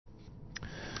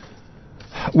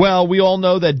Well, we all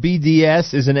know that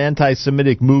BDS is an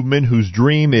anti-Semitic movement whose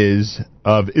dream is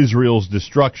of Israel's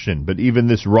destruction. But even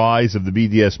this rise of the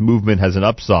BDS movement has an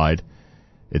upside.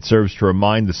 It serves to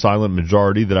remind the silent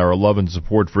majority that our love and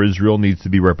support for Israel needs to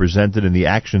be represented in the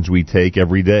actions we take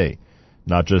every day,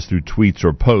 not just through tweets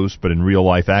or posts, but in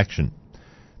real-life action.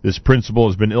 This principle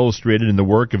has been illustrated in the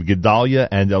work of Gedalia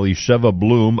and Elisheva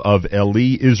Bloom of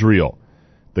Eli Israel.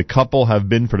 The couple have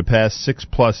been for the past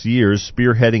 6+ years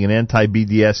spearheading an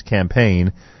anti-BDS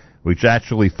campaign which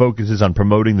actually focuses on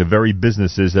promoting the very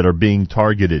businesses that are being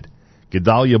targeted.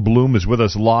 Gedalia Bloom is with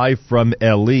us live from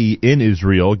Eli in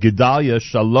Israel. Gedalia,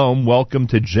 shalom. Welcome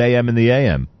to JM in the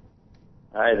AM.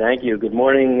 Hi, thank you. Good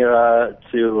morning to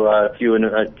you in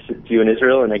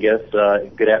Israel, and I guess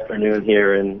good afternoon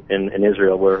here in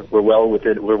Israel. We're well with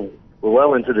it. We're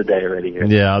well into the day already here.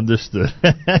 Yeah, understood.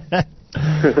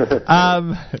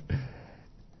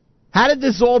 How did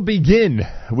this all begin?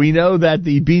 We know that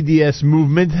the BDS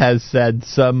movement has had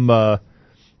some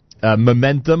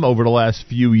momentum over the last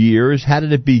few years. How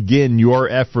did it begin, your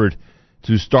effort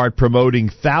to start promoting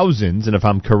thousands, and if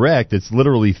I'm correct, it's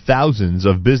literally thousands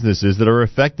of businesses that are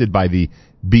affected by the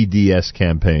BDS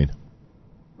campaign?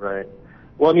 Right.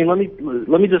 Well, I mean,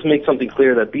 let me just make something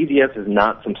clear that BDS is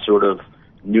not some sort of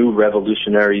new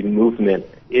revolutionary movement.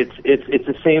 It's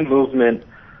the same movement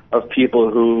of people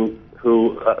who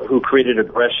created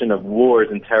aggression of wars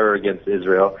and terror against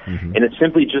Israel, and it's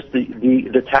simply just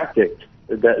the tactic.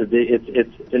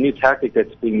 It's a new tactic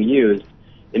that's being used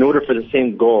in order for the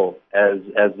same goal as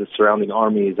the surrounding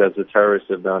armies, as the terrorists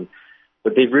have done.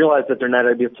 But they've realized that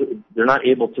they're not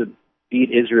able to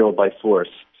beat Israel by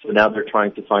force. So now they're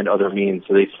trying to find other means.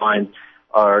 So they find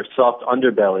our soft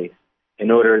underbelly in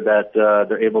order that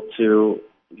they're able to,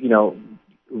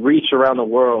 reach around the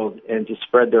world and to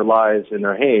spread their lies and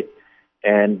their hate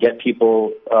and get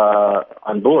people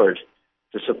on board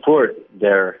to support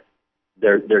their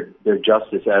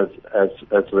justice, as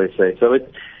they say. So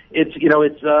it's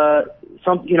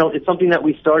something that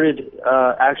we started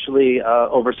actually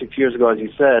over 6 years ago, as you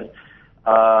said,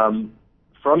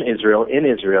 from Israel, in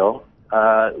Israel,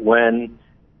 when,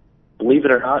 believe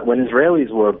it or not, when Israelis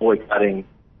were boycotting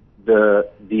the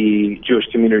Jewish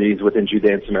communities within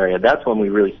Judea and Samaria. That's when we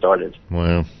really started.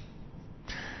 Wow.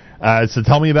 So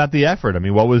tell me about the effort. I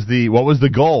mean, what was the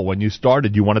goal when you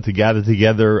started? You wanted to gather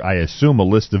together, I assume, a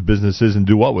list of businesses and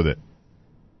do what with it?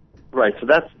 Right. So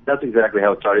that's exactly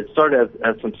how it started. It started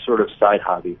as some sort of side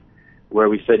hobby, where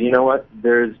we said, you know what,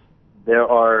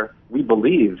 we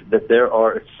believe that there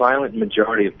are a silent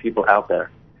majority of people out there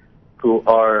who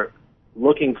are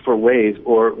looking for ways,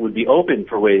 or would be open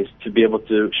for ways, to be able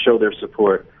to show their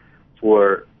support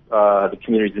for the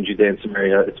communities in Judea and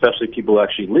Samaria, especially people who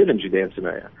actually live in Judea and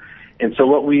Samaria. And so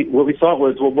what we thought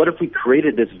was, well, what if we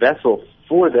created this vessel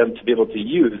for them to be able to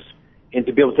use and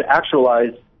to be able to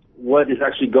actualize what is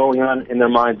actually going on in their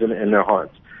minds and in their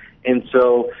hearts. And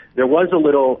so there was a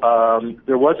little,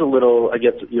 I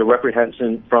guess,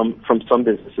 reprehension from some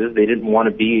businesses. They didn't want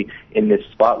to be in this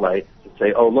spotlight to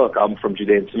say, oh, look, I'm from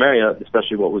Judea and Samaria,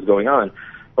 especially what was going on.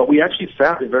 But we actually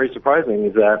found it very surprising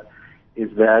is that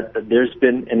there's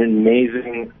been an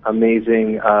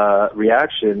amazing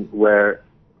reaction where,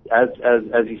 as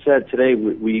you said today,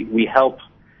 we help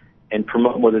and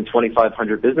promote more than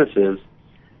 2,500 businesses.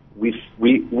 We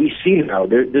see now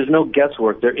there's no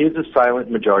guesswork. There is a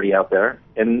silent majority out there,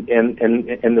 and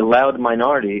the loud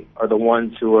minority are the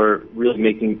ones who are really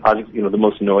making the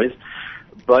most noise,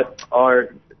 but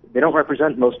they don't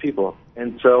represent most people.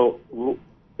 And so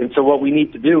what we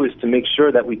need to do is to make sure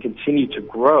that we continue to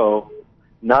grow,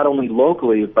 not only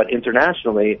locally but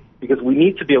internationally, because we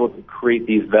need to be able to create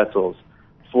these vessels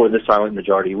for the silent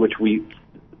majority, which we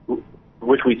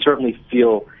certainly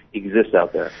feel exists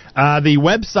out there. The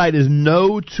website is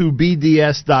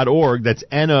no2bds.org. That's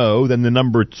N-O, then the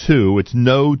number 2. It's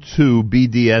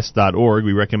no2bds.org.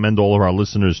 We recommend all of our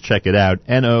listeners check it out.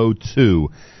 N-O-2,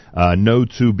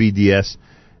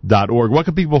 no2bds.org. What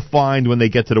can people find when they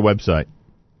get to the website?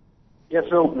 Yeah,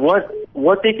 so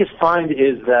what they could find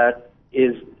is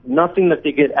nothing that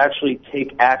they could actually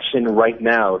take action right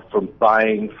now from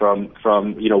buying from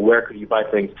where could you buy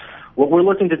things. What we're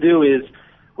looking to do is,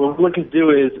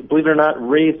 believe it or not,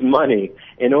 raise money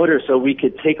in order so we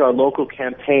could take our local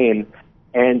campaign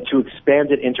and to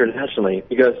expand it internationally.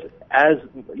 Because as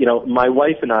you know, my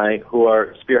wife and I, who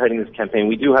are spearheading this campaign,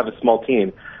 we do have a small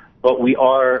team, but we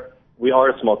are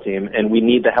a small team, and we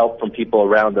need the help from people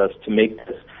around us to make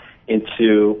this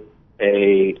into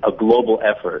a global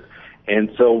effort. And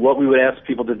so what we would ask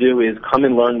people to do is come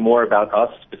and learn more about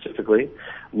us specifically,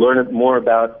 learn more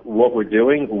about what we're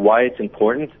doing, why it's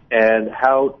important, and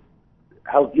how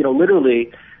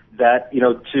literally that,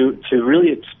 to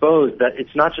really expose that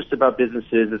it's not just about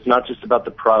businesses, it's not just about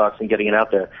the products and getting it out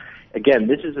there. Again,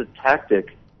 this is a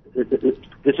tactic.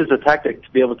 This is a tactic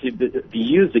to be able to be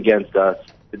used against us.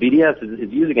 The BDS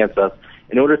is used against us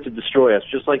in order to destroy us,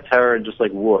 just like terror and just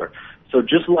like war. So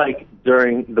just like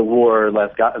during the war, the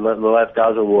last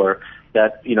Gaza war,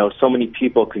 that so many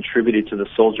people contributed to the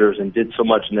soldiers and did so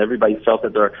much, and everybody felt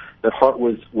that their heart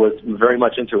was very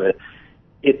much into it.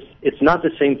 It's not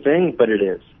the same thing, but it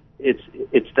is.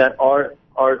 It's that our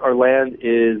land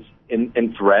is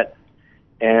in threat,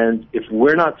 and if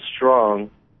we're not strong,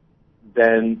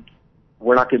 then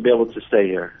we're not going to be able to stay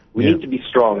here. We need to be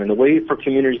strong, and the way for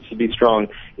communities to be strong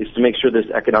is to make sure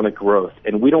there's economic growth.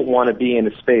 And we don't want to be in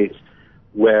a space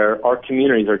where our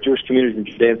communities, our Jewish communities in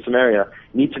Judea and Samaria,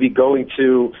 need to be going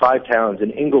to Five Towns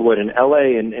and Inglewood and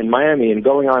LA and Miami and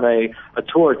going on a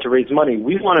tour to raise money.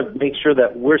 We want to make sure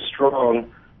that we're strong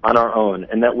on our own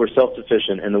and that we're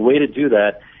self-sufficient. And the way to do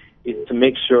that is to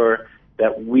make sure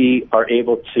that we are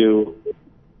able to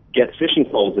get fishing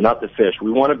poles and not the fish.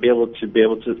 We want to be able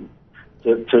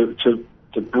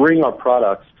to bring our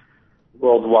products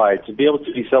worldwide, to be able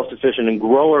to be self-sufficient and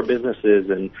grow our businesses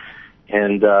and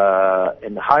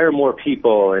hire more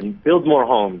people and build more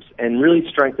homes and really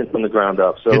strengthen from the ground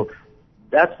up. So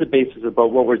that's the basis of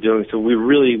what we're doing. So we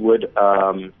really would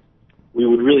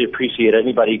really appreciate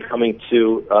anybody coming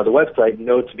to the website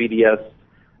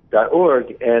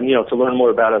notobds.org and to learn more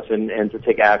about us and to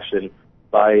take action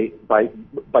by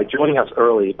joining us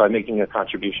early, by making a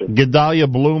contribution.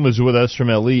 Gedalia Blum is with us from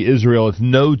LE, Israel. It's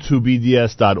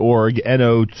no2bds.org,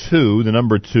 NO2, the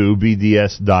number 2,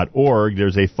 BDS.org.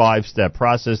 There's a 5-step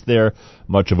process there,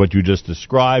 much of what you just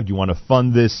described. You want to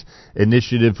fund this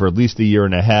initiative for at least a year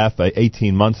and a half.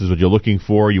 18 months is what you're looking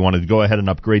for. You want to go ahead and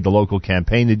upgrade the local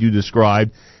campaign that you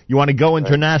described. You want to go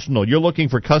international. You're looking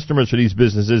for customers for these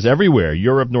businesses everywhere,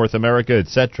 Europe, North America,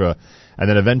 etc., and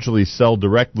then eventually sell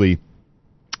directly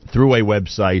through a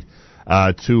website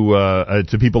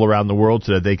to people around the world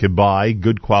so that they could buy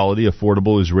good quality,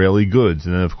 affordable Israeli goods.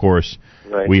 And then, of course,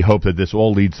 we hope that this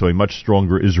all leads to a much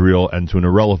stronger Israel and to an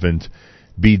irrelevant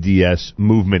BDS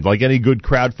movement. Like any good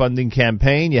crowdfunding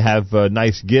campaign, you have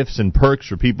nice gifts and perks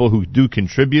for people who do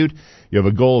contribute. You have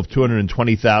a goal of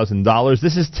 $220,000.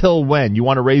 This is till when? You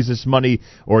want to raise this money,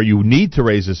 or you need to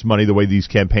raise this money the way these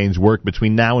campaigns work,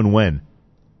 between now and when?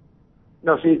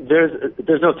 No, see,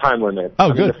 there's no time limit.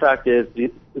 Oh, good. The fact is,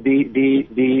 the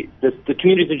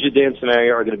communities in Judea and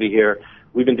Samaria are going to be here.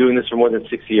 We've been doing this for more than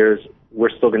 6 years.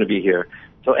 We're still going to be here.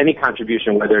 So any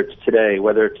contribution, whether it's today,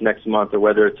 whether it's next month, or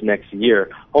whether it's next year,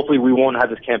 hopefully we won't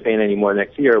have this campaign anymore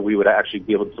next year. We would actually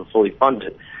be able to fully fund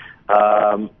it.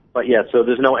 But yeah, so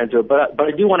there's no end to it. But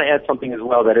I do want to add something as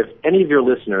well, that if any of your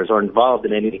listeners are involved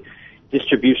in any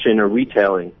distribution or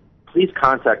retailing, please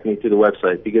contact me through the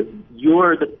website, because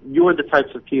you're the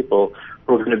types of people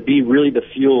who are going to be really the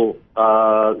fuel.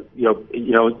 You're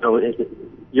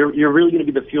really going to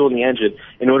be the fuel in the engine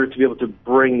in order to be able to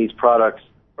bring these products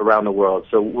around the world.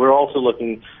 So we're also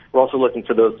looking for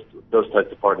those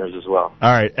types of partners as well.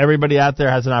 All right, everybody out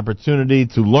there has an opportunity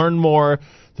to learn more,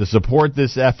 to support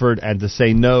this effort, and to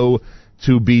say no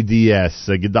to BDS.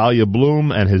 Gedalia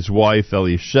Blum and his wife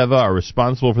Elisheva are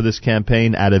responsible for this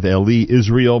campaign out of LE,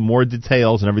 Israel. More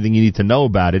details and everything you need to know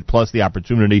about it, plus the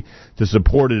opportunity to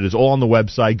support it, is all on the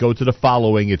website. Go to the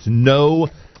following. It's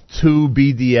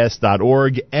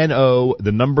no2bds.org, N-O,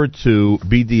 the number 2,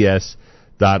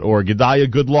 BDS.org.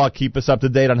 Gedalia, good luck. Keep us up to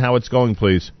date on how it's going,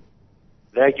 please.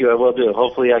 Thank you. I will do.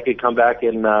 Hopefully I could come back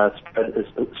and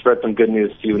spread some good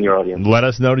news to you and your audience. Let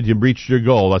us know that you reached your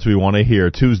goal. That's what we want to hear.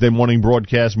 Tuesday morning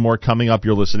broadcast, more coming up.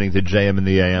 You're listening to JM in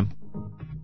the AM.